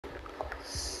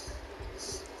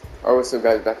Alright, what's up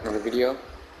guys, back in another video.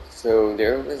 So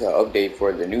there was an update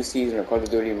for the new season of Call of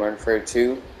Duty Modern Warfare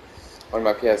 2 on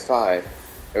my PS5.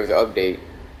 There was an update,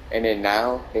 and then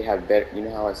now they have better, you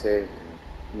know how I said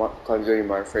Call of Duty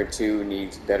Modern Warfare 2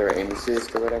 needs better aim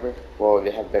assist or whatever? Well,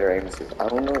 they have better aim assist. I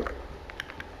don't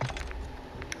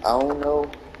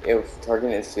know if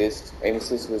target assist, aim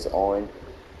assist was on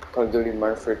Call of Duty Modern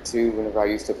Warfare 2 whenever I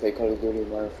used to play Call of Duty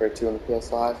Modern Warfare 2 on the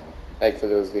PS5. Like for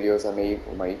those videos I made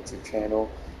on my YouTube channel.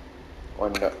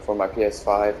 For my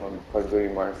PS5 on Call of Duty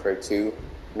Modern Warfare 2,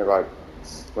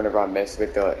 whenever I mess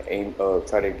with the aim,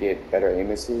 try to get better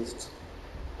aim assist.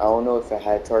 I don't know if it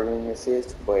had targeting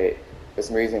assist, but for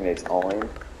some reason it's on,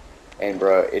 and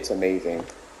bruh, it's amazing.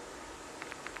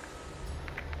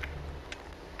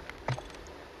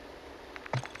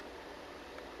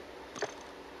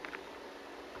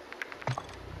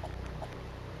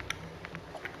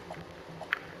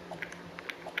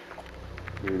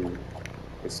 Dude,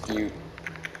 it's cute.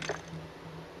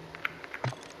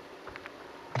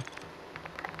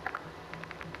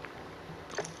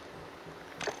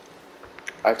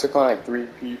 I took on like 3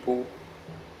 people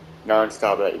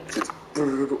non-stop, like just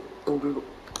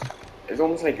it's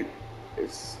almost like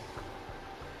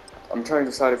I'm trying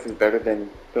to decide if it's better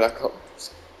than Black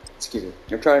Ops. Excuse me.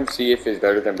 I'm trying to see if it's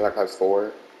better than Black Ops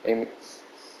 4 aim.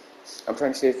 I'm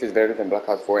trying to see if it's better than Black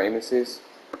Ops 4 aim assist.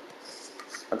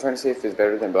 I'm trying to see if it's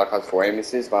better than Black Ops 4 aim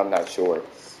assist, but I'm not sure.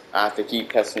 I have to keep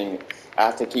testing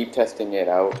it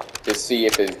out to see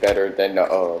if it's better than the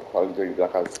Call of Duty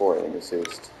Black Ops 4 aim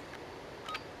assist.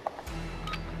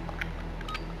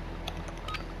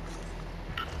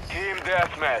 Team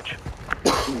deathmatch.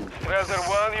 Strasser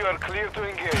 1, you are clear to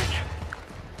engage.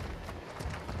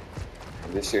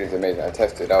 This shit is amazing. I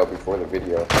tested it out before the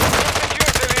video.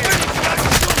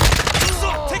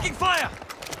 Taking fire!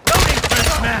 Loading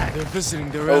first mag! They're visiting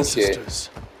their ancestors.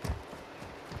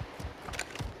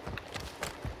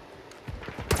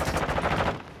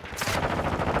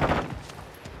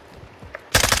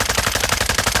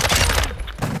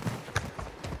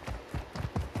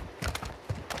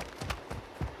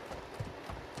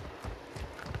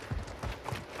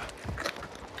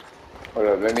 Hold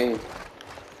up, let me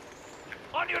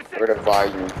rid of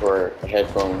volume for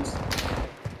headphones.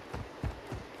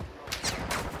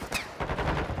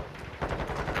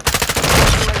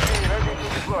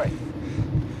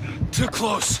 Too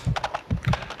close.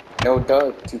 No,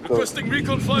 Doug, too close. Requesting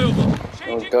recon flyover.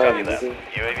 No, Doug, nigga.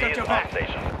 UAV is on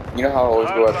station. You know how I always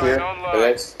go up here? But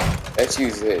let's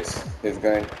use this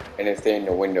gun, and then stay in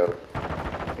the window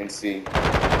and see.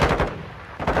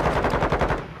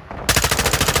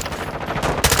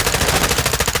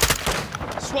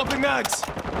 Swapping mags.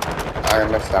 I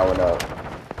messed that one up.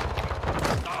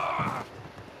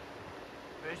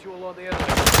 Visual on the enemy.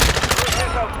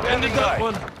 Ending that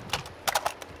one.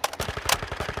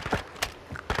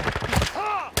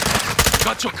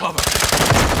 Got your cover.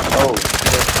 Oh,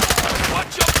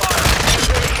 Watch your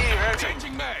fire.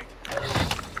 Changing mag.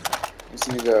 let's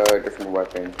use a different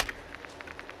weapon.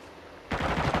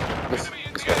 This weapon.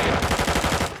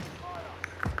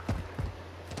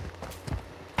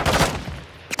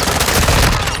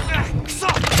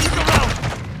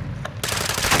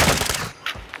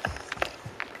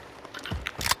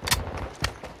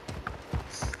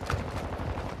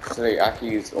 So like, I can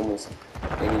use almost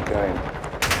any gun.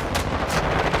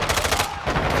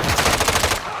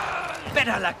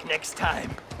 Better luck next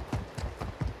time.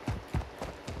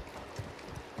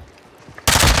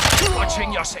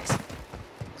 Watching your six.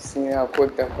 See how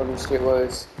quick that fucking shit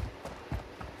was?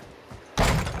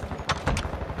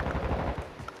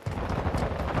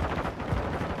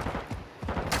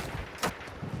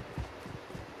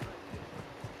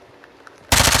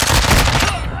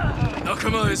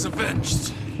 Nakama is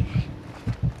avenged.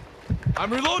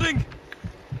 I'm reloading.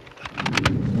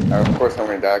 Of course I'm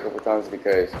gonna die a couple times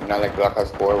because not like Black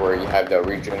Ops 4 where you have the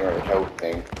regenerate health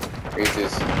thing. Where you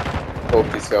just poke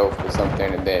yourself with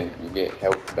something and then you get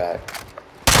health back.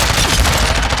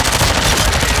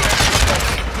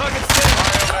 Target set.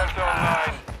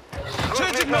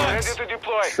 Changing mags. Ready to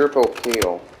deploy. Triple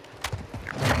kill.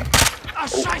 Oh,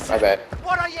 my bad.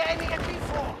 What are you aiming at me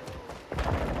for?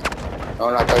 Oh,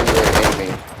 no, I thought you were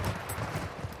aiming.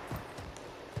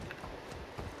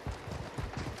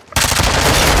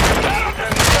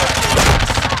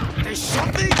 They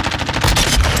shot me.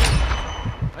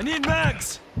 I need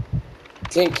mags.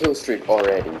 10 kill streak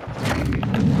already.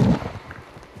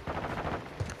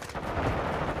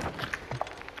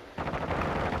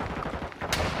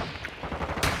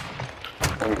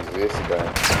 Let me use this gun.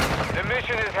 The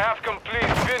mission is half complete.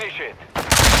 Finish it.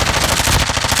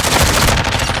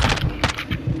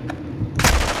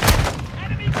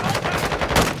 Enemy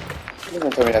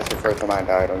someone told me that's the first time I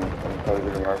died on Call of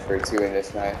Duty Modern Warfare 2 in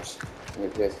this match in the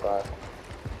PS5.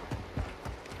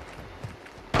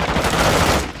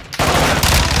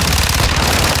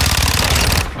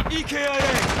 EKIA!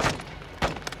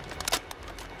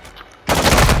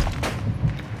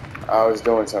 I was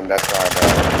doing something, that's why I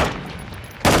died.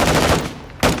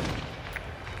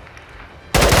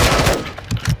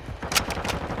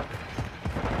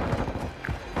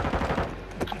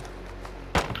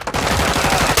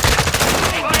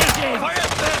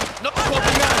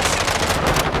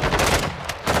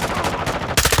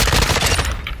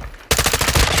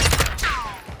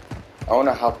 I don't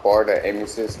know how far the aim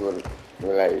assist will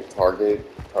like target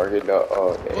the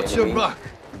What's enemy, your rock?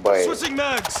 but Switching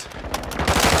mags!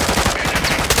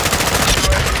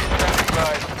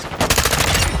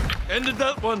 Ended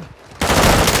that one.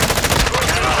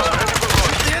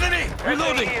 The enemy!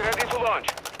 Reloading! Ready to launch.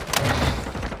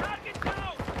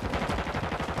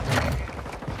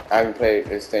 I haven't played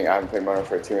this thing. I haven't played Modern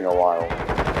Warfare 2 in a while.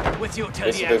 With your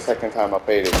This is the second time I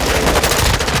played it.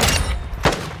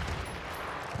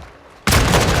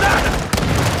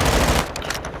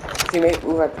 Teammate,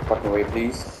 move out the fucking way,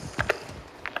 please.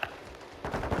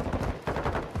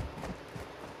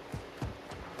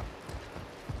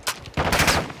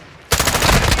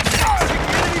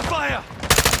 Enemy fire!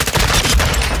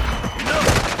 No!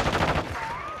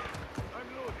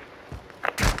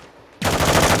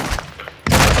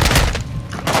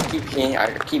 I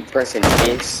keep pressing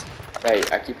this.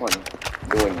 Like, I keep on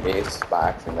doing this by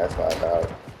accident. That's why I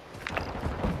died.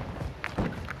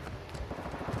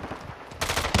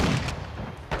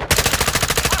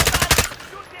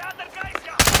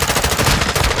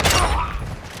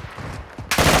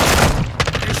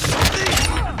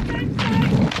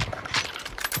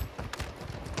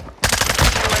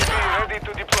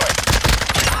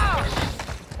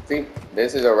 See,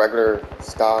 this is a regular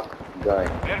stock gun.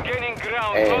 They're gaining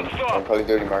ground. And Don't on stop. Call of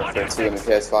Duty Modern Warfare 2 in the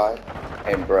PS5.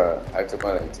 And bruh, I took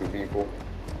on like 2 people.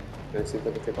 Let's see if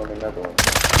I can take on another one.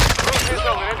 Cruise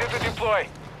missile ready to deploy.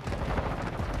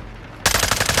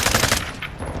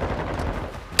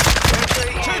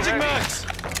 Changing mags!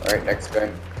 Alright, next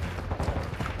gun.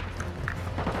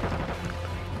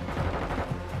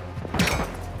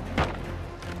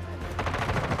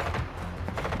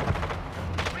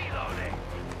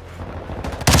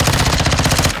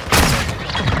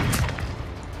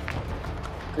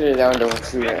 Put it down, don't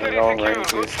shoot at Victory long secure.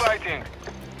 Good ranges. fighting.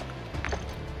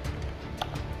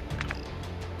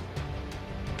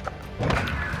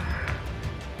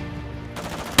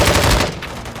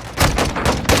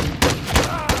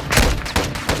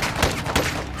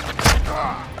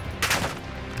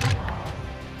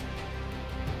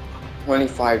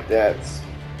 "25 deaths.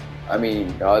 I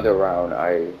mean, the other round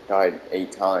I died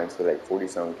 8 times for like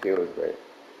 40-something kills, but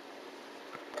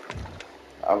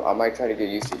I might try to get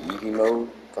used to easy mode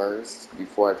first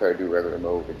before I try to do regular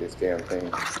mode with this damn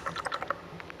thing.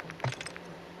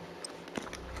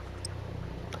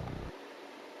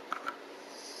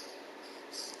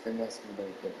 And that's gonna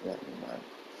get that in mind.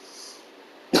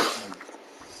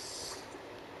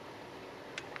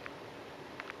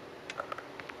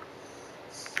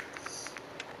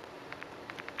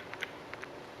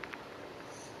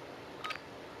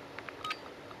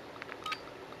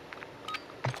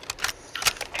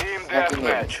 Team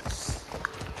deathmatch.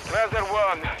 Tracer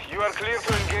 1, you are clear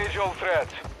to engage all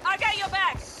threats. I got your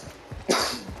back.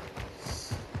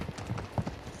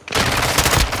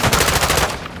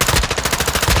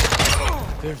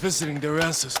 They're visiting their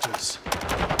ancestors. We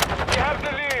have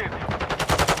the lead.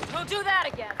 We'll do that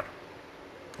again.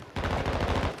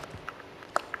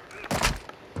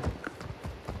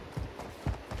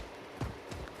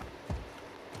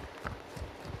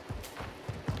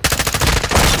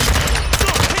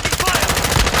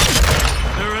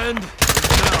 Their end.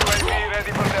 UAV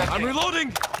ready for that. I'm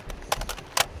reloading!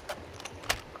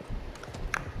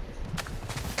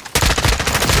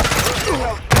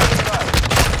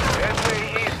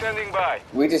 SAE standing by.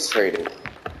 We just traded.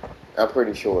 I'm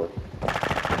pretty sure.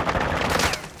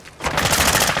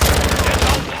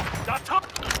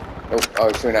 Nope, I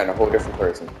was shooting at a whole different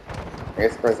person. I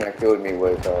guess the person that killed me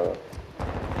was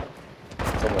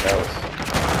someone else.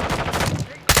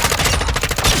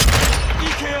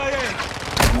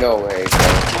 EKIA! No way.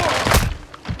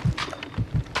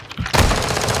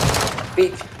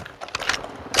 Bitch.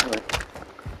 Come on.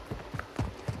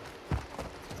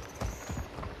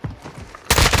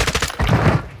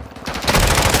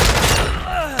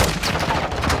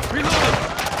 Reloading!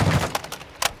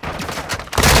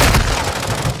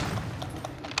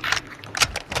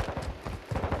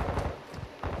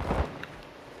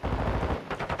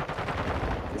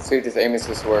 Let's see if this aim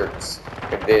assist works.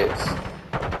 at this.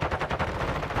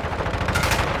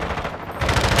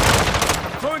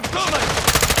 Throwing thermite!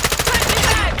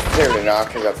 Clearly not,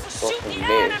 because I Shoot fucking the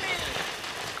missed. enemy!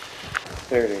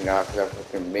 Clearly not, because I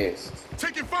fucking missed.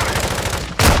 Taking fire!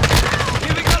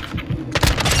 Healing up!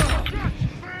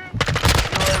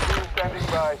 UAV standing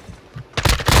by.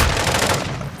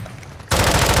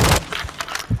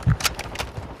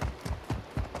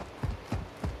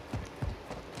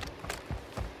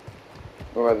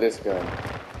 What about this gun?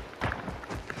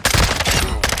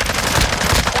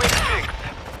 Quick fix.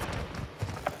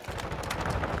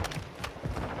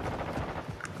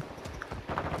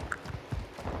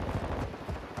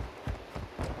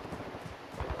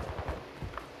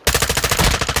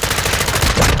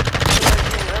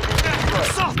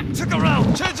 Assault! Took a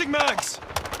round! Changing mags!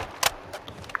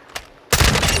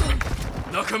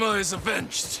 Nakama is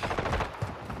avenged.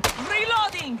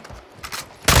 Reloading!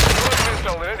 Cruise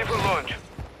missile ready for launch.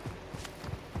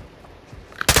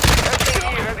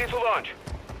 SAE ready to launch.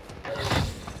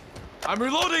 I'm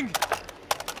reloading!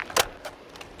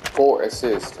 4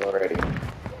 assists already.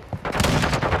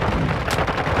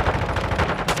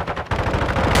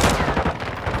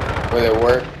 Will it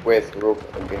work with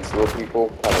against real people?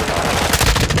 Probably not.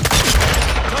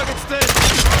 Target's dead!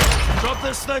 Drop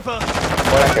their sniper!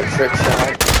 More like a trick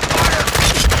shot.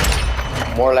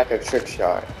 More like a trick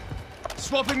shot.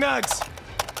 Swapping mags!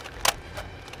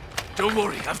 Don't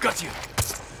worry, I've got you.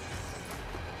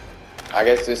 I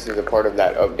guess this is a part of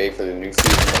that update for the new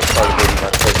season of Call of Duty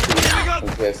Modern Warfare 2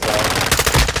 on PS5.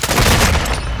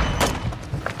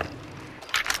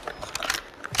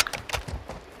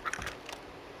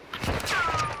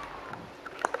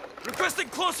 Requesting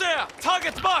close air!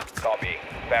 Target marked! Copy.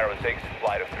 Sparrow 6,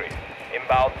 flight of 3.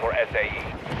 Inbound for SAE.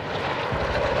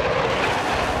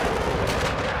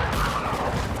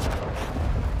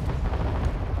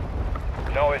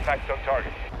 No effects on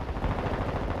target.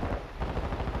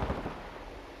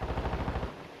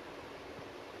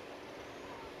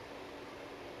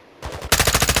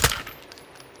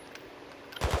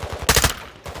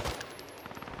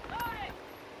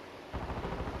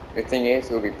 The thing is,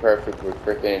 it would be perfect with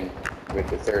with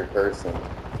the third person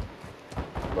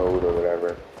mode or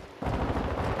whatever.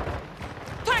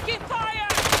 Taking fire!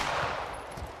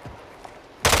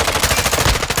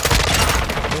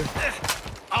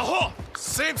 Aho!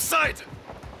 Same side!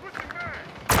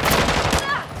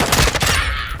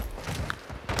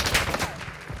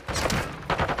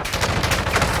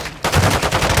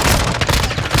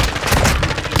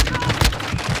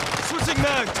 Switching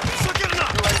mag! Sakirna!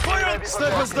 Fire!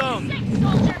 Sniper's down!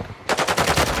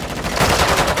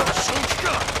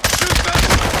 Soldier! Shoot! Shoot back!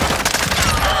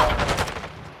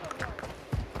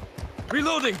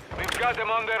 Reloading! We've got them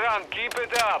on the run. Keep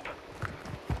it up.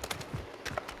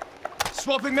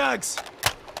 Swapping mags!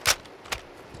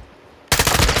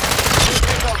 Cruise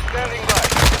missile standing by.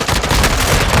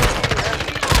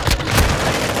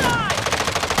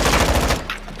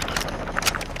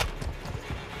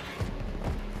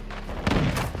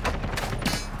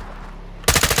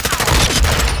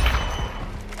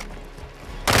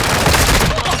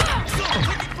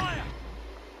 Taking fire!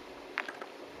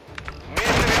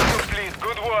 Mission complete.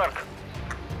 Good work.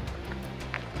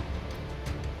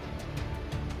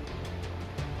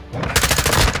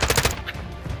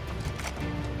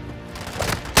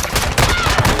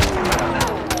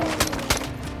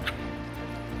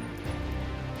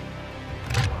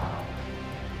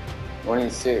 Only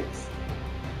 6.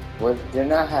 What?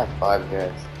 Didn't I have 5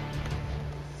 guys?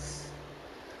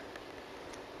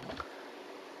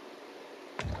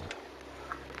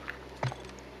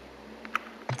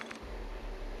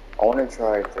 I want to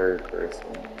try third person.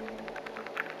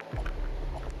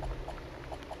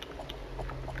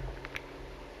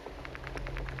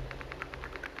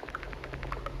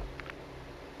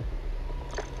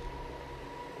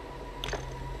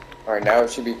 Alright, now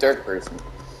it should be third person.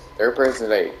 Third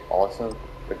person is like awesome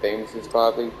for things is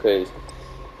probably because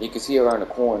you can see around the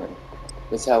corner.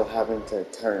 That's how having to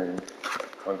turn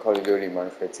on Call of Duty Modern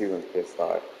Warfare 2 and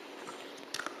PS5.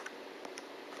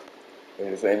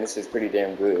 And this is pretty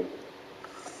damn good.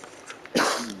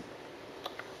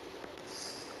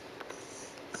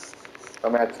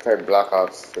 I'm gonna have to try Black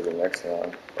Ops for the next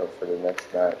round, or for the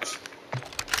next match.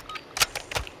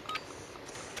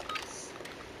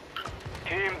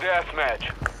 Team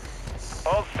deathmatch.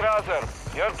 All Strasser,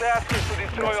 your task is to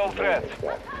destroy all threats.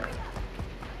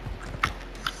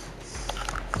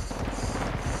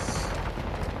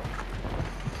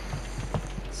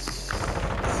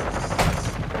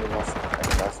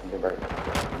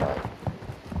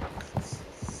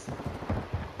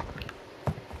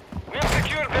 We've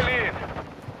secured the lead.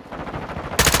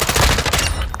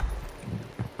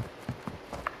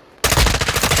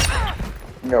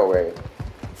 No way.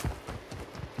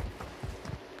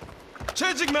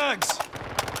 Changing mags. UAV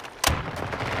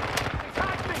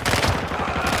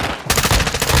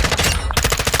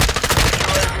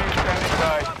standing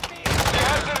by. You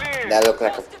have the lead. That looked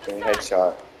like a fucking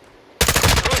headshot.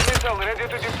 Cruise missile ready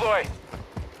to deploy.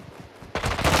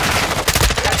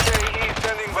 SAE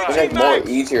standing It's by. like more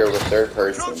easier with third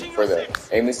person for the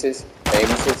aim assist. The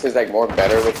aim assist is like more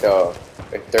better with the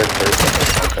third person or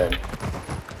something.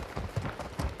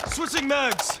 Switching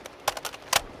mags.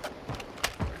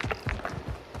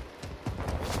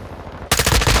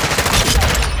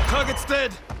 Target's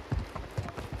dead.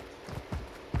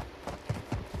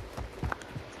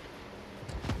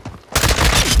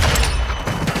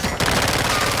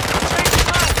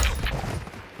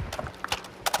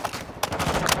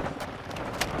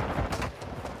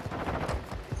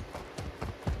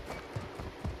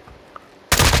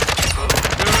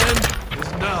 Your end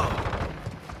is now.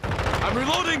 I'm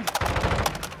reloading.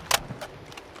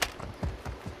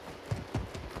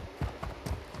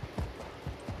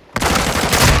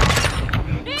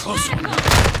 Close.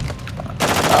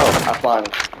 Oh, I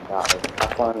finally died.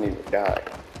 I finally died.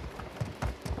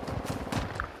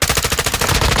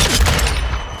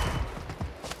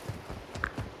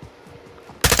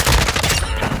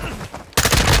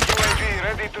 UAV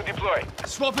ready to deploy.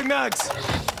 Swapping mags.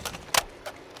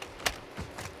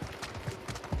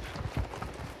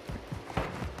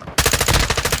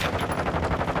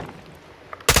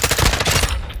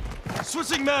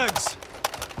 Switching mags.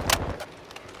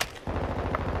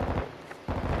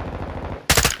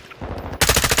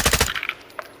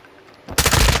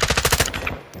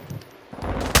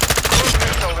 Cruise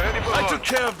missile ready for I took launch.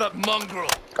 care of that mongrel.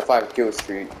 I 5 kill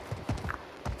streak.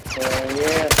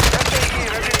 Yeah. SAE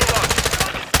ready to launch.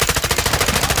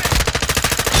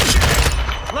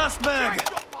 Last mag.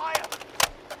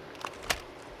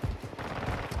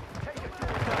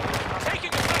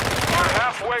 We're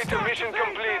halfway to mission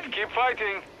complete. Keep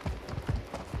fighting.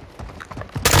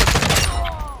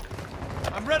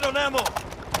 I'm red on ammo.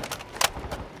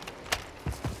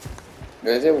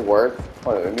 Does it work?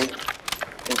 Hold on, let me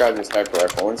grab the sniper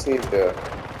rifle. I want to see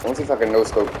if I can no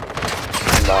scope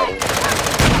somebody.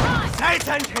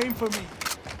 Satan came for me.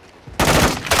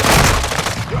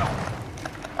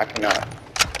 I cannot.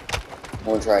 I'm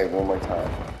gonna try it one more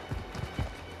time.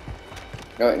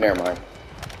 No, never mind.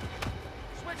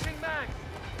 Switching mags.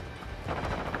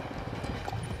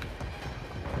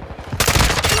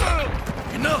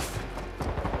 Enough.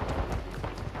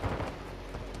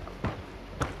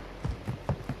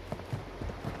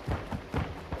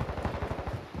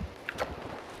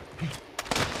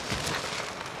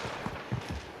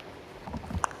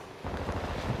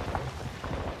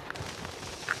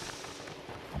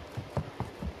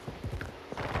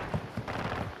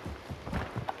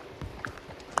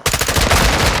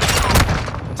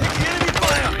 Taking enemy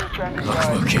fire. Standing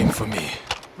by. Luck came for me.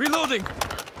 Reloading.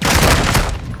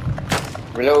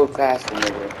 Reload faster,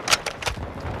 nigga.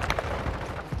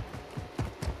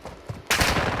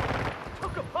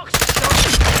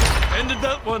 Ended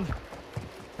that one.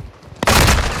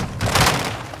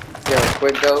 See how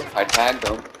quick though? I tagged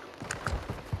him.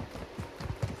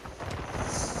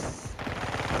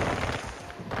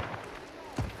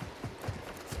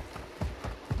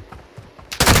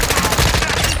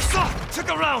 Took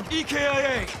a round.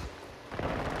 EKIA.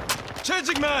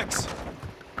 Changing mags.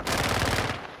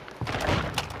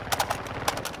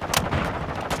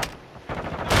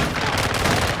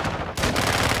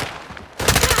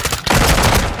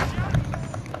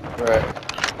 Right.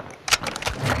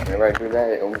 Whenever I do that,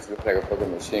 it almost looks like a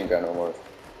fucking machine gun almost.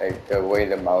 Like the way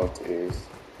the mount is.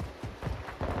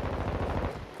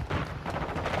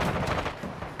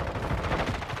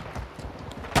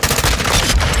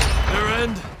 Their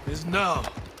end is now.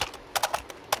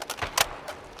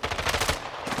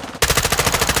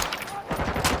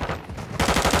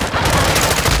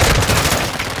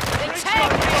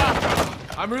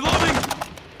 I'm reloading.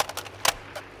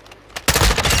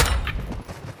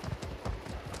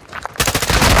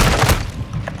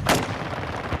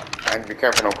 And be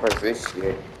careful, don't press this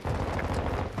shit.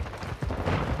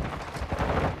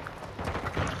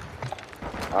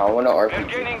 I want to They're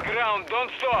RPG. gaining ground.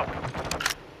 Don't stop.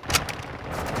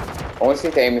 I want to see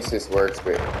if the aim assist works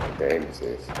with the aim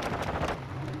assist.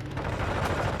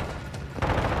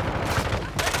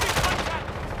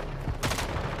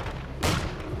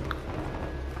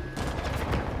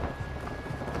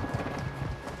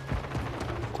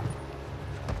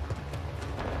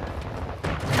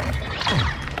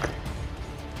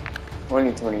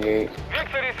 Only 28.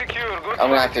 Victory secure. Good I'm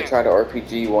gonna have to fighting. try the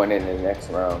RPG one in the next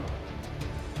round.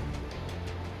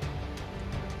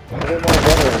 little more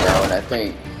veteran now, and I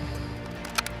think.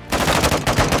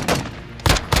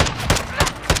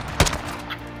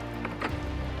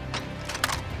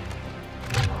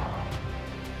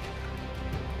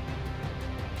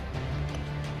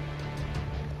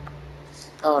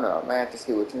 I don't know, I might have to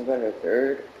see which one's better,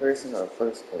 third person or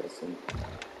first person.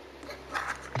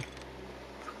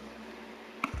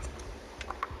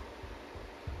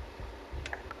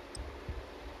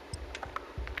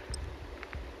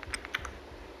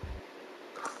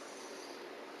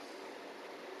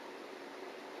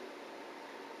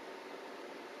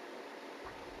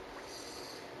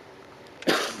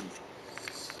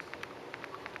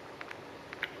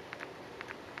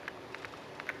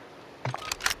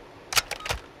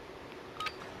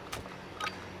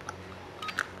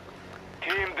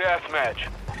 Deathmatch.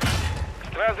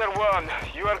 Strasser 1,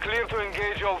 you are clear to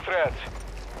engage all threats.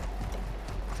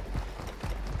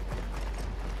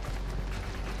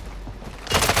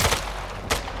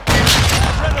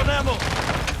 Red on ammo.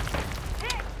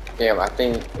 Damn, I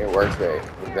think it works with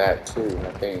that too,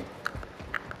 I think.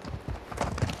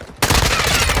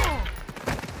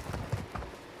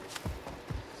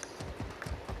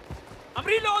 I'm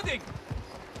reloading.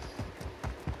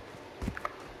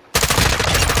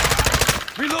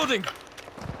 Reloading.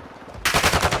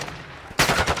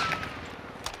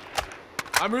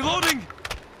 I'm reloading.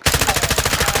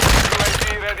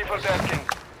 UAV ready for tasking.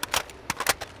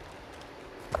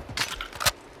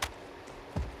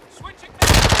 Switching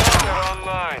They're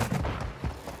online.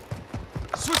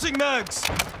 Switching mags.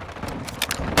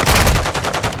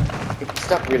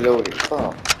 Stop reloading,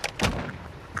 fuck.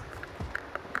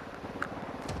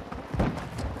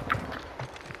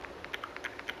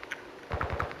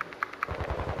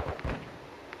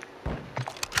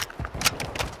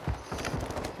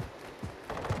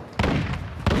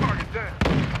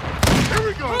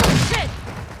 Oh, shit!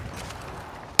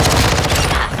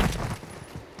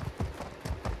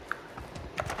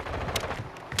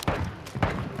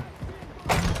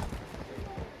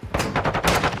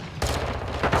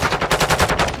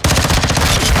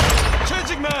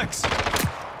 Changing mags.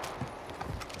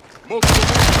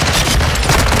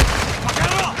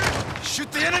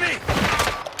 Shoot the enemy.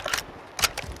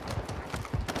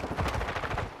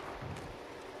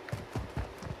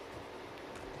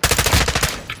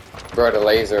 Bro, the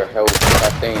laser helps, I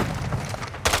think.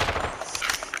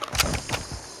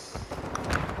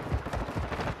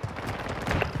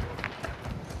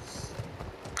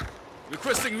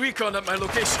 Requesting recon at my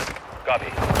location. Copy.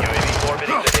 UAV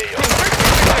orbiting the AO.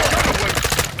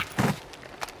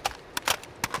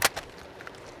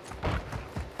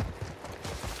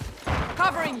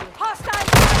 Covering you. Hostile!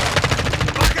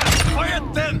 Fire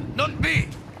at them, not me.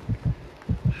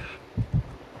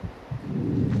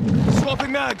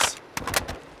 Swapping mags.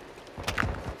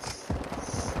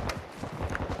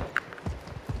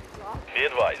 Be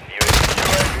advised, UAV.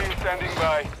 UAV standing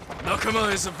by.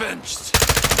 Nakama is avenged.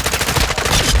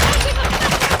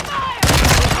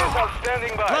 Missile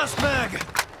standing by. Last mag.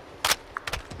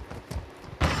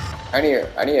 I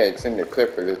need to extend the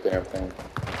clip for this damn thing.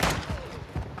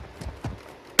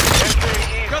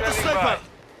 SAE Got the standing by. sniper.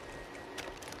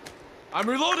 I'm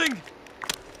reloading.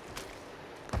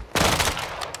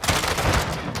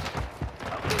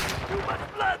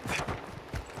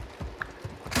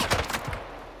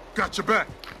 Got your back.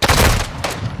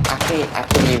 I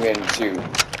can't even shoot.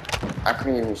 I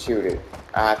couldn't even shoot it.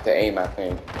 I have to aim, I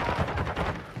think.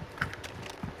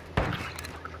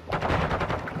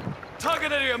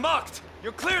 Target area marked.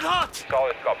 You're cleared hot.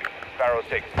 Solid copy. Sparrow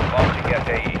 6, launching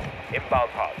SAE. Inbound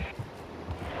path.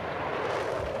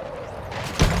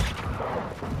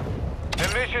 The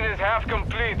mission is half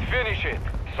complete. Finish it.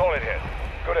 Solid hit.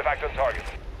 Good effect on target.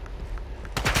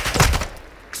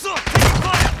 So, taking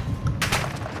fire.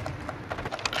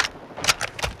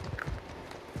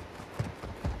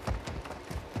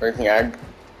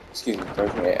 The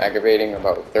only thing aggravating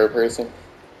about third person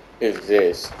is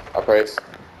this. I press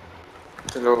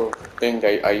the little thing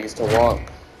that I used to want.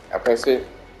 I press it,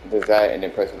 does that, and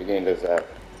then press it again, does that.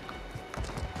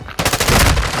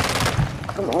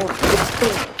 Come on,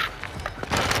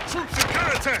 Troops in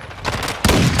counterattack.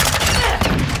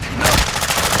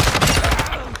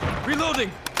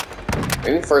 Reloading.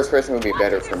 maybe first person would be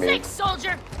better for me. Six,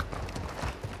 soldier!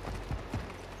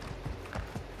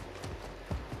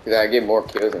 Because I get more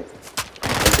kills than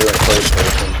doing first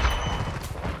person.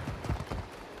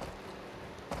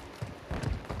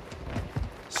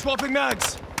 Swapping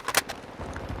mags.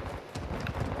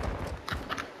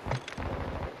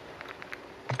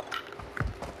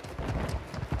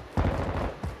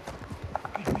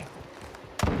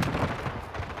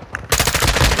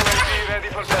 UAV ready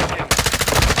for tasking.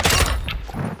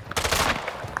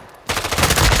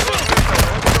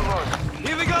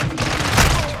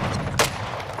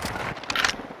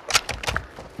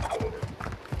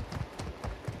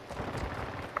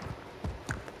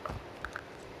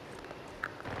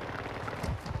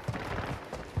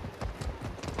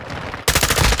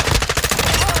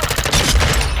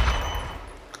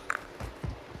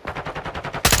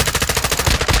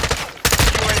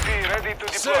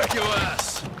 to deploy. Save your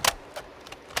ass.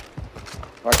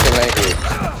 Watch the language.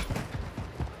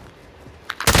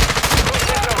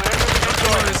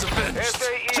 Customer is avenged.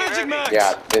 SAE Changing ready. mags.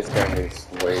 Yeah, this gun is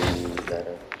way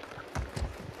better.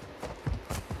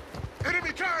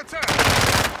 Enemy contact!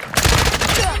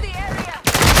 In the area!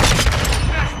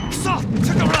 Stop!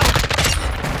 Take a round.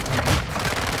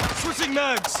 Switching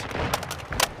mags.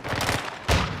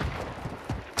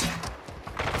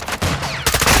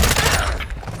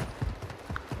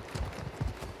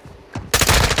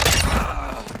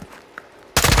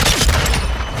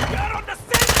 You're on the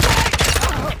same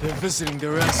side! They're visiting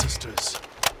their ancestors.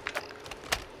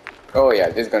 Oh yeah,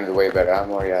 this gun is way better.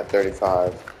 I'm already at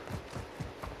 35.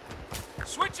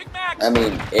 Switching mags! I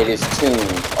mean, it is tuned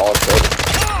also.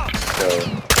 So,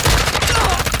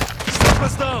 Stop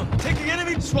us down. Taking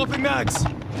enemy. Swapping mags.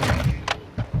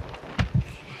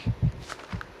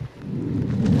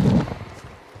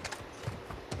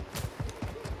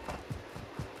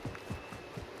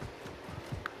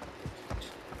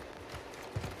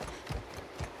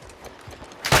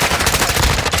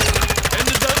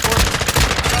 Ended that one.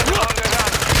 On the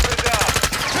run. Keep it down.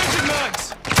 Changing mags.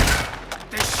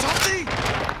 They shot me.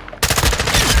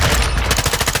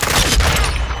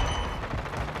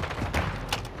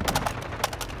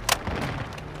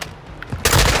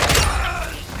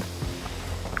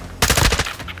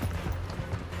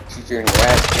 shoot you in the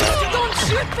ass. You don't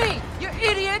shoot me! You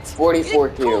idiot! 44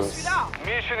 It goes kills. without.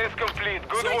 Mission is complete.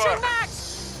 Good Switching work.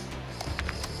 mags!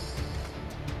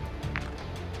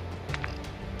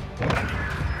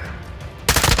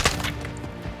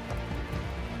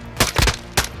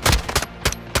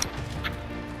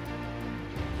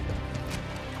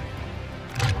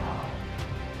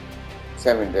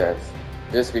 Seven deaths.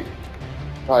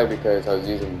 Probably because I was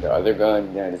using the other gun,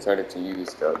 and then I decided to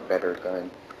use the better gun.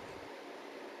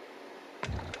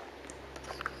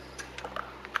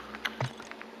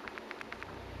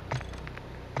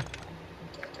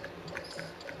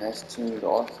 That's tuned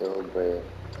also, but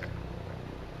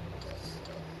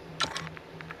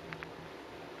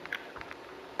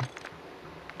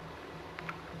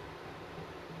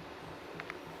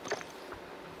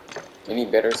any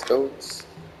better scopes?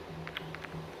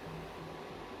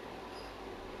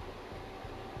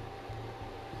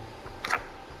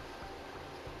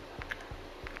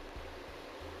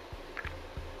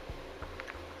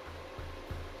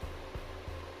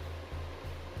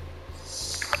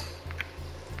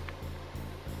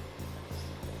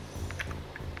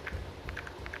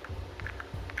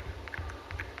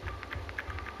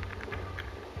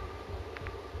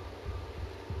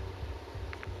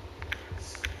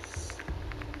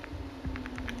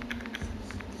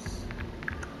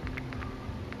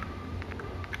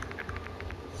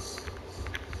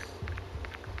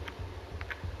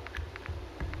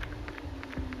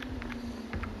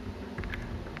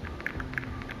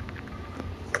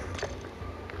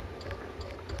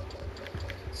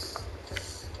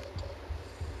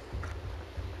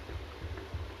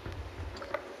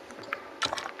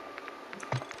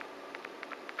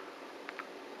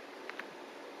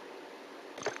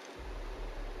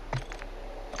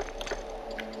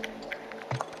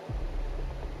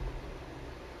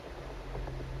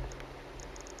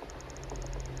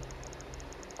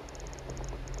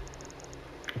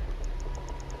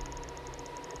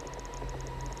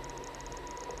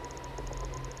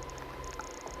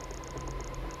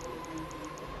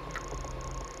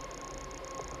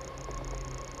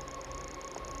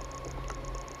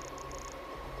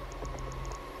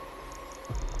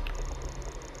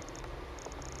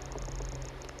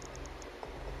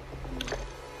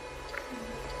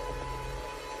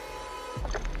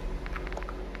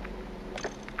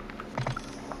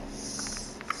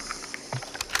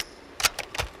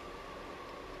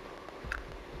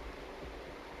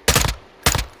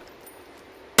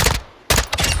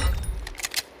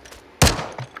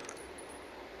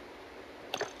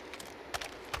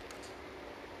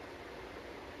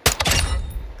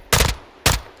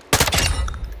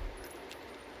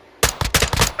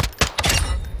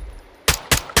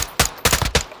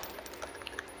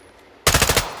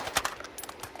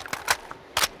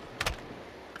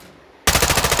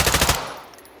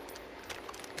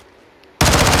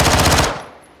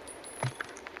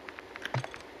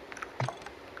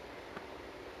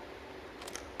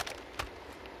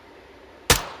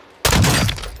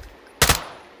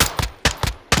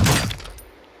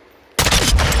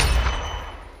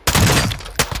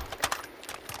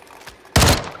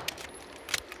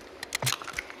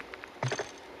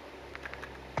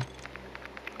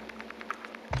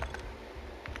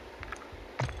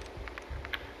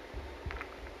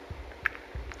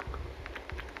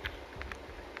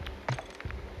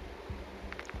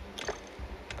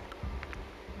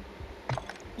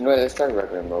 You know what, let's try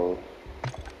regular mode.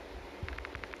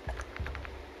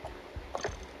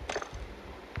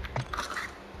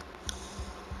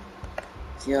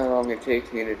 See how long it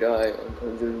takes me to die on Call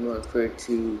of Duty Modern Warfare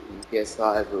 2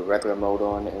 PS5 with regular mode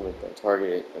on and with the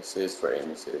targeted assist for aim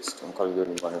assist on Call of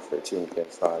Duty Modern Warfare 2 and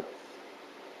PS5.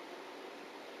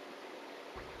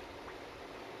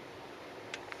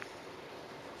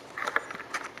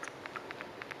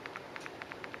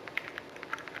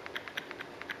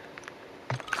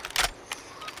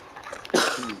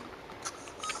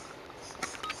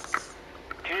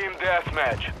 Team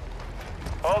deathmatch.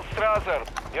 All Strasser,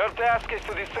 your task is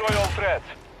to destroy all threats.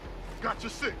 Got your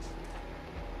 6.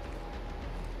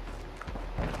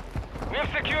 We've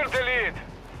secured the lead.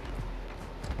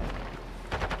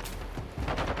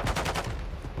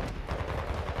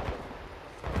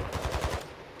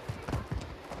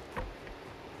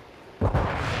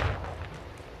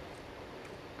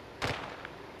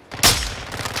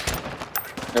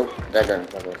 Nope, that gun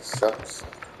cover sucks.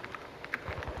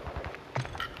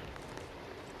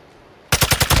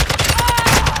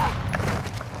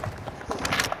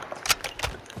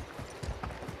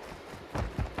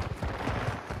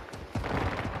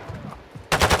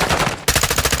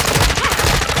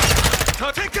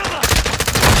 Take cover!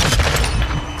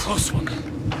 Close one.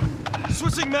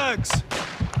 Switching mags.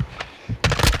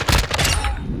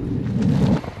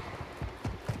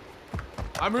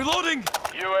 I'm reloading.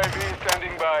 UAV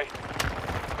standing by.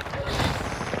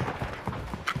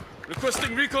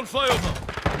 Requesting recon flyover.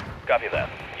 Copy that.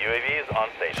 UAV is on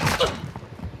station.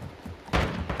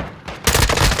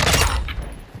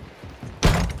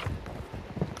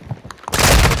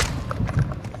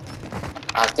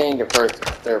 I think the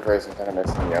third person kind of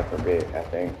messed me up a bit, I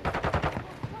think.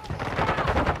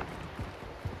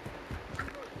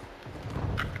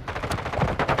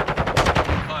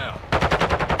 Fire.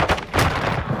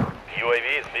 UAV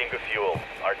is being fuel.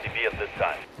 RTB at this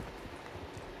time.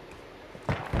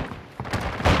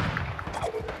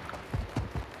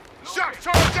 Shot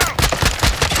charged out.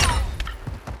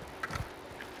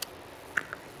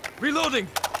 Reloading.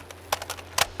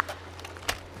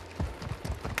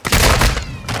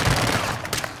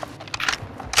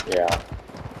 Yeah.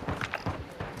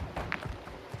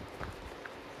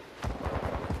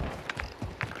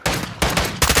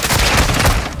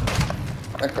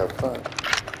 What the fuck?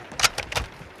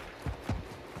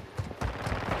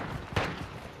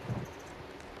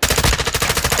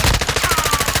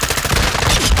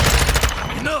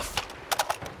 Enough.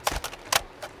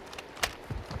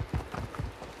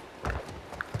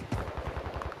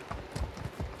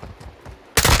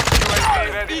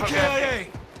 UAV ready for testing. EKIA.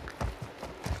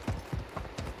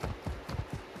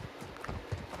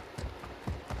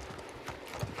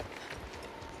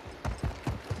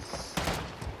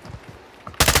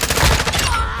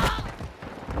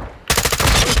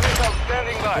 Missile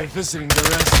standing by. They're visiting the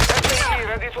rest. SAE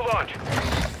ready to launch.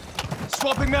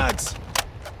 Swapping mags.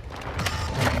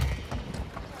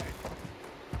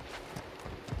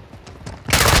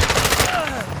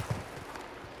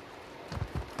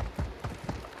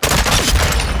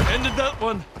 Ended that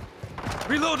one.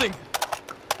 Reloading.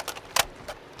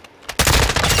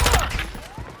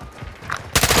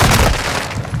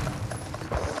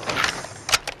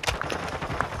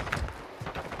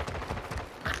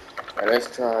 Alright,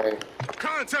 let's try.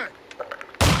 Contact.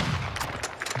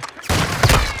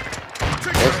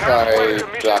 Let's try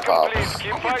Black Ops.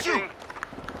 Keep fighting.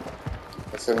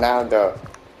 So now the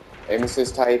aim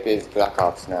assist type is Black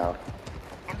Ops now.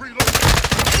 I'm reloading.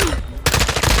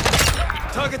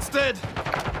 Target's dead.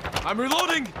 I'm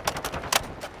reloading.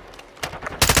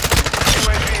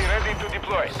 UAV ready to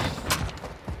deploy.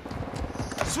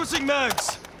 Switching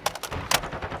mags.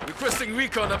 Requesting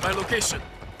recon at my location.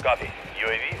 Copy.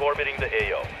 UAV orbiting the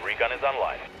AO. Recon is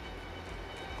online.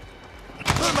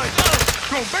 Thermite down.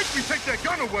 Don't make me take that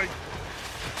gun away.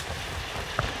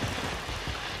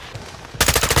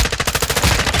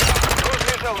 Cruise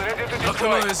missile ready to deploy.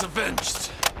 Nakano is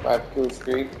avenged. 5 kill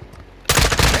streak.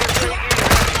 SAE ready.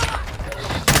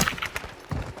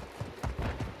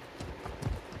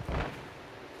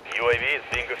 UAV is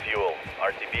being fuel.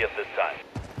 RTB at this time.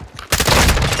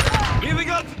 Healing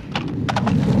up.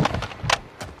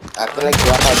 I feel like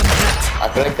Black Ops. I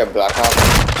feel like the Black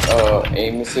Ops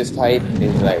aim assist type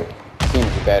is like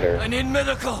seems better. I need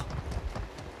medical.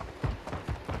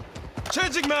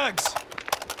 Changing mags.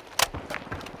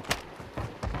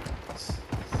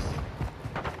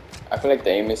 I feel like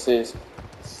the aim assist.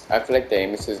 I feel like the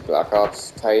aim assist Black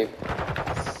Ops type.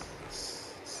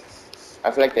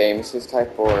 I feel like the aim assist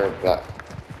type for Black.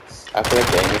 I feel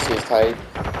like the aim assist type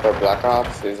for Black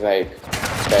Ops is like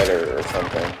better or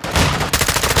something.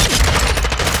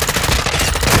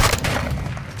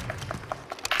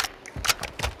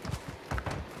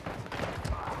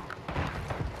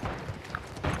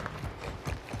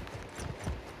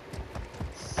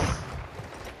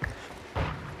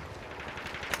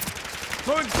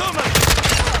 Throwing thermite!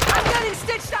 I'm getting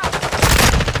stitched up!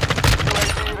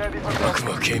 UAV ready for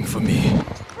Akuma came for me.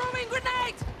 Throwing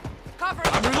grenade! Cover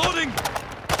I'm me! reloading!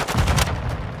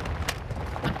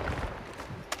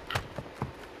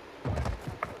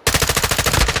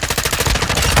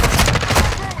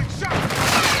 Throwing shots!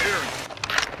 Here.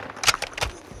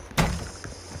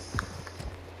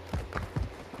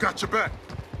 Got your back.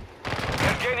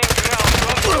 They're gaining ground.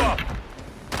 Don't stop.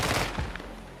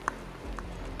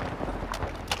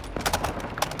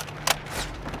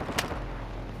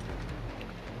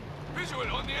 Visual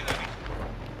on the enemy!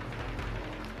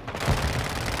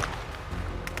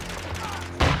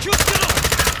 Kill still!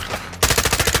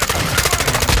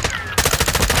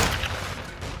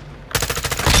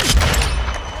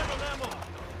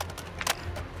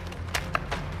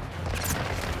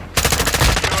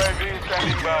 UAV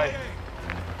standing by.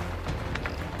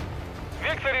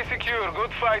 Victory secure.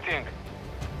 Good fighting.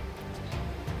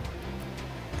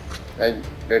 Like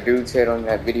the dude said on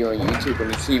that video on YouTube on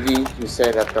the TV, he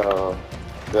said that the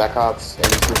Black Ops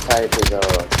M2 type is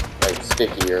like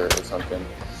stickier or something.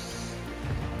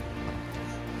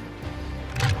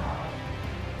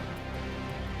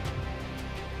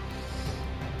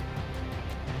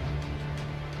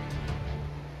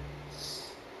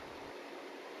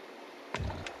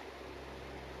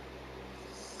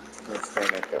 Let's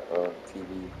stand at the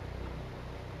TV.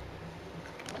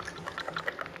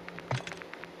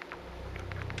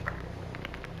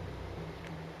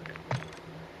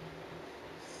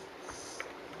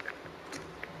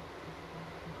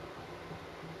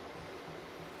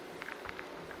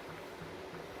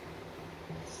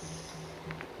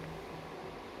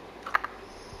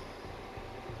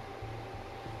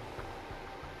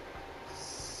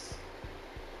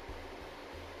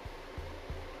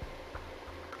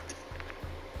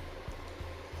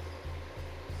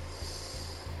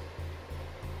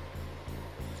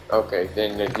 Okay,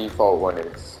 then the default one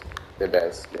is the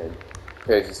best then,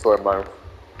 because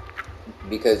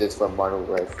it's for Modern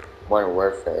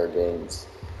Warfare games.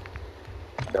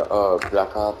 The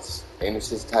Black Ops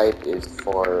Aimsys type is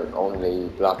for only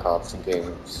Black Ops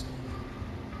games.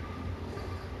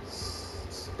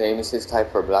 The Aimsys type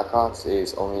for Black Ops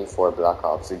is only for Black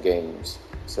Ops games.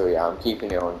 So yeah, I'm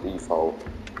keeping it on default.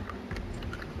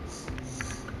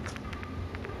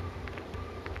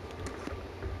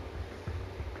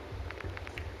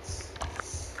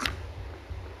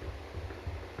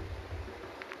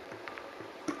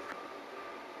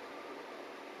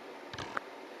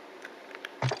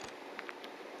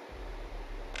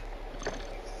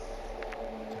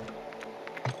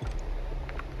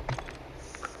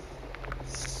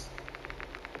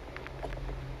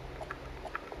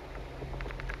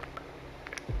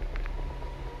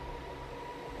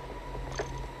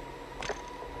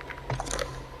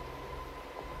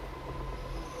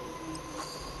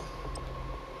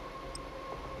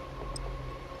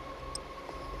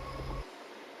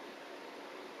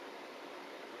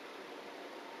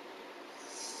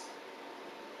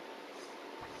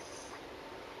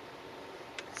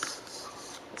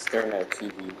 Staring at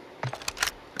TV.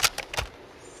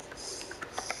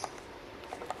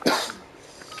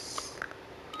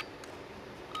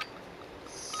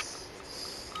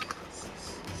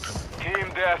 Team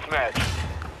deathmatch.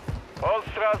 All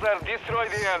Strasser, destroy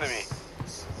the enemy.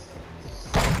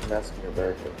 I'm asking your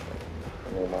birthday.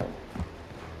 Never mind.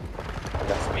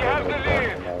 We have the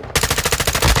lead.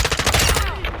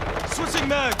 Switching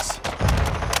mags!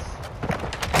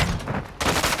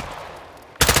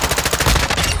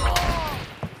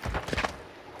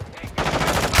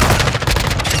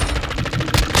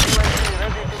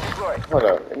 Hold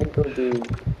up, let me go do the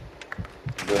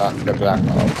Black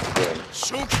Ops again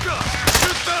Shoka!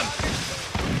 Shoot them!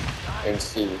 and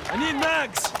see. I need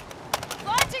mags!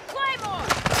 Launching Claymore!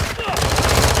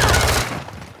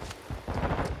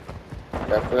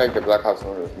 I feel like the Black Ops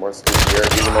one was more scarier,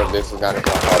 even though this is not a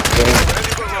Black Ops game.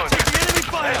 Ready for launch. Taking enemy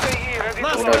fire! SAE ready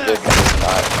Last for Even though this launch. is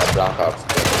not a Black Ops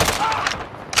game.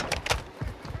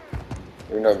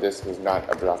 Even though this was not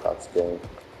a Black Ops game.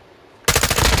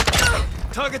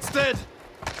 Target's dead!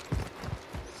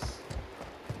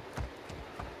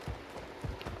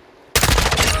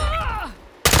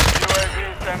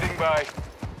 UAV standing by.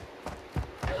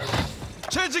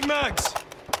 Changing mags!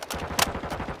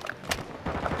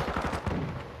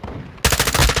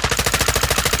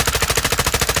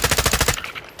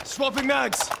 Swapping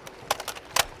mags!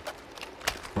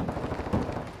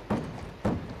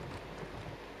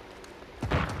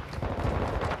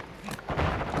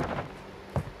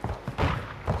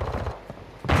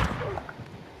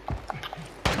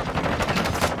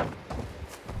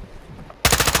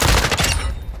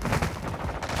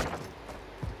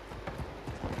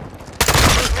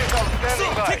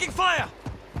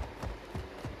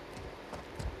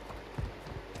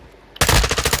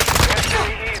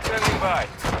 nearby.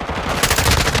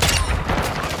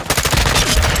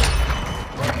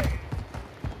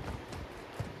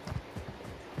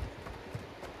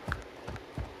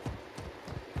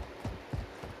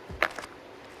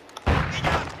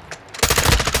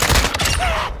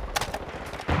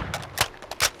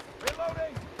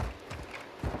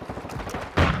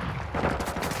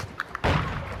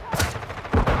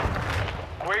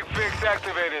 Quick fix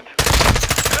activated.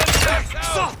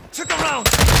 Stop! Took a round!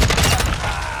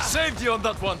 Saved you on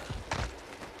that one.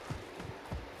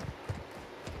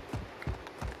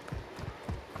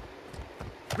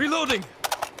 Reloading!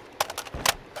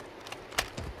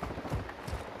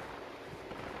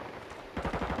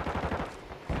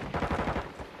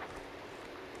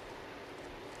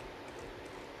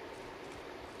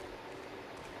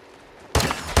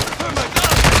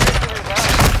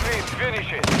 Please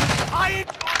finish it.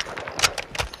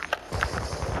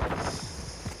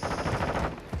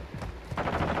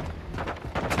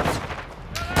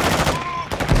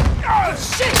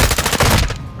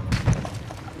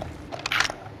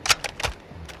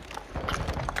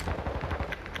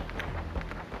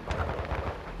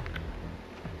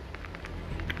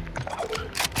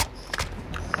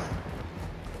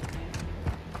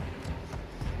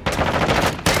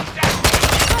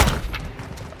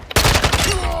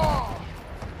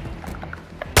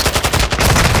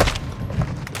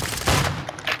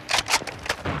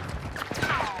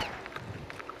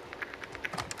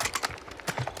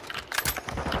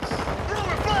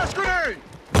 Throwing flash grenade!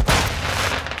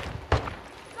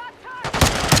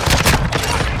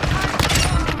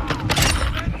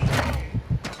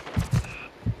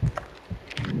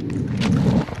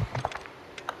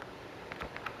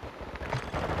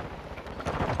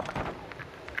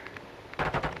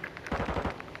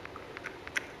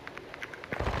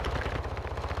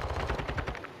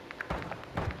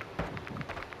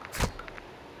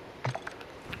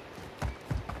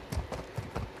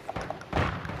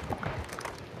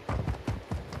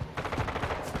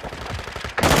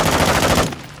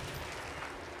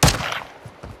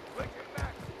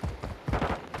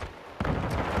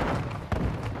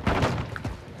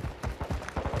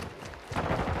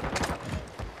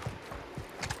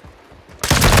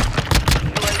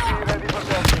 UAV ready for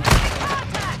testing.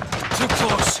 Too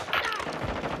close.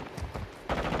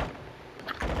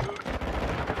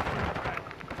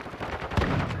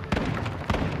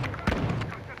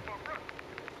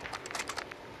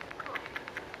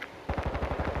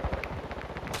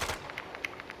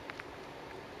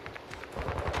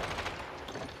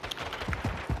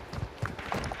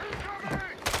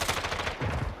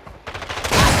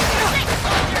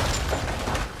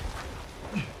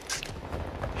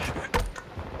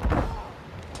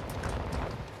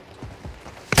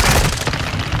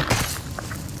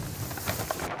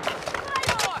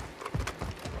 Claymore!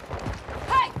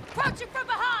 Hey! Approaching from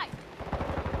behind!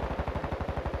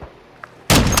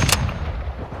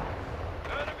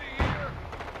 Enemy here.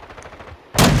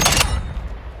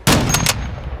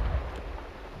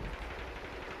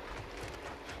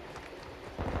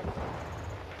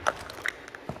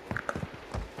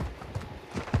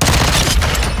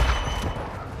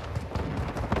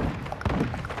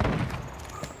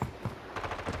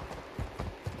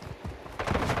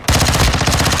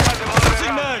 Got them all Switching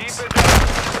around. mags. Keep it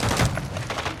up.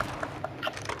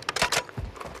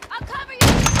 I'll cover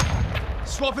you!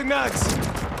 Swapping mags.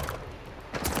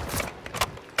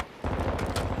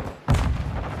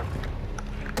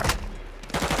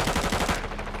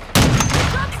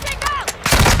 Drumstick out!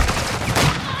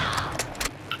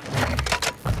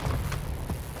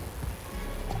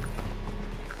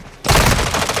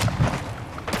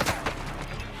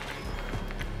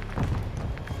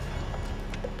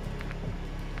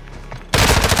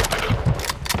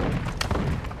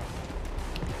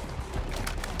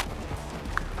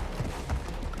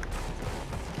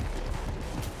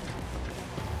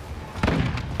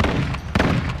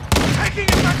 Taking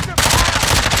effective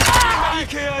fire!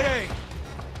 EKIA.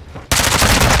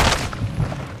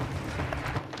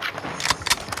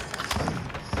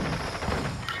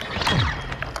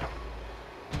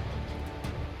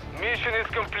 Mission is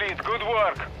complete. Good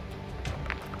work.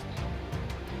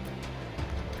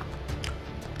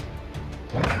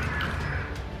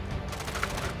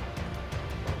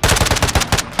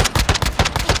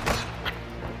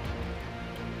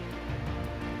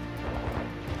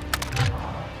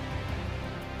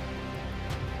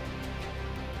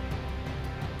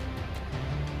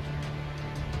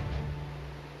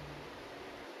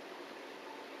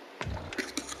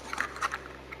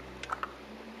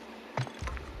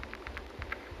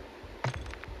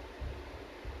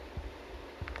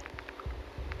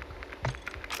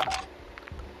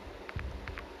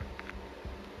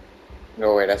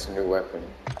 No way, that's a new weapon.